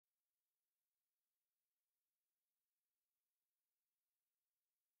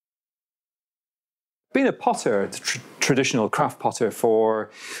Been a potter, traditional craft potter for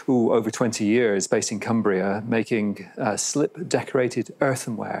over 20 years, based in Cumbria, making slip-decorated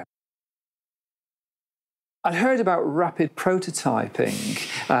earthenware. I'd heard about rapid prototyping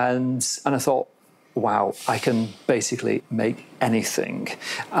and I thought, wow, I can basically make anything.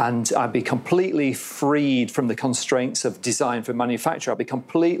 And I'd be completely freed from the constraints of design for manufacture. I'd be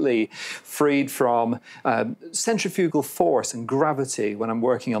completely freed from centrifugal force and gravity when I'm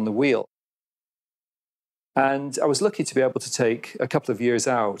working on the wheel. And I was lucky to be able to take a couple of years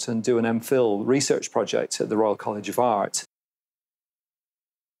out and do an MPhil research project at the Royal College of Art.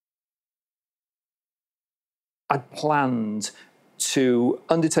 I'd planned to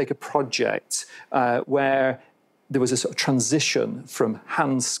undertake a project where there was a sort of transition from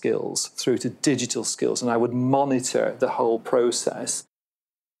hand skills through to digital skills, and I would monitor the whole process.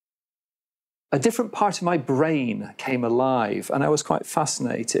 A different part of my brain came alive, and I was quite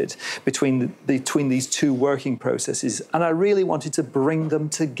fascinated between these two working processes, and I really wanted to bring them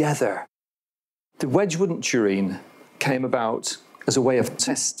together. The Wedgwoodn't Tureen came about as a way of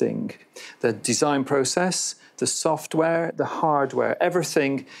testing the design process, the software, the hardware,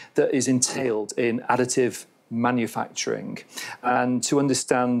 everything that is entailed in additive manufacturing, and to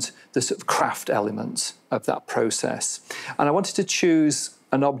understand the sort of craft element of that process. And I wanted to choose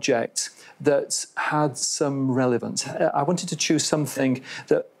an object that had some relevance. I wanted to choose something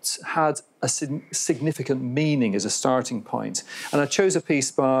that had a significant meaning as a starting point. And I chose a piece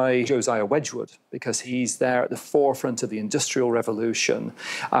by Josiah Wedgwood because he's there at the forefront of the Industrial Revolution.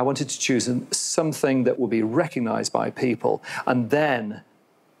 I wanted to choose something that would be recognized by people and then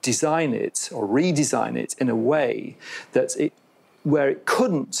design it or redesign it in a way that where it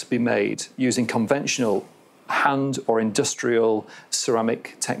couldn't be made using conventional hand or industrial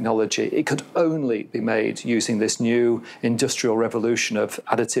ceramic technology. It could only be made using this new industrial revolution of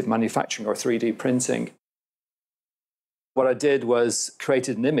additive manufacturing or 3D printing. What I did was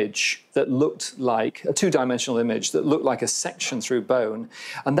created an image that looked like a two-dimensional image that looked like a section through bone,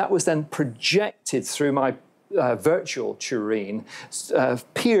 and that was then projected through my virtual tureen,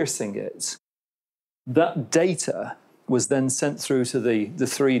 piercing it. That data was then sent through to the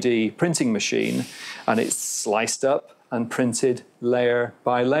 3D printing machine, and it's sliced up and printed layer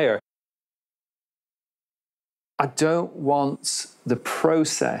by layer. I don't want the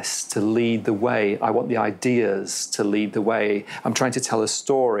process to lead the way. I want the ideas to lead the way. I'm trying to tell a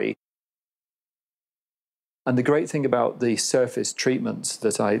story. And the great thing about the surface treatment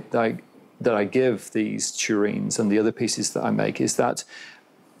that I give these tureens and the other pieces that I make is that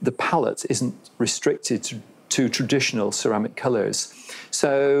the palette isn't restricted to traditional ceramic colours.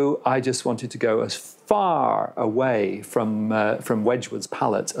 So I just wanted to go as far away from Wedgwood's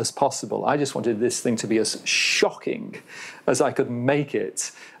palette as possible. I just wanted this thing to be as shocking as I could make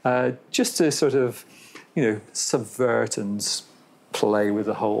it, just to sort of, subvert and play with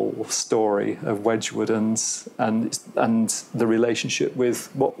the whole story of Wedgwood and the relationship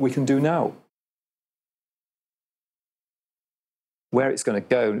with what we can do now. Where it's going to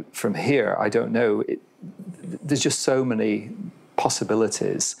go from here, I don't know. There's just so many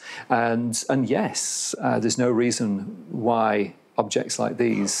possibilities. And yes, there's no reason why objects like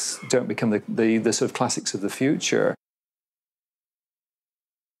these don't become the sort of classics of the future.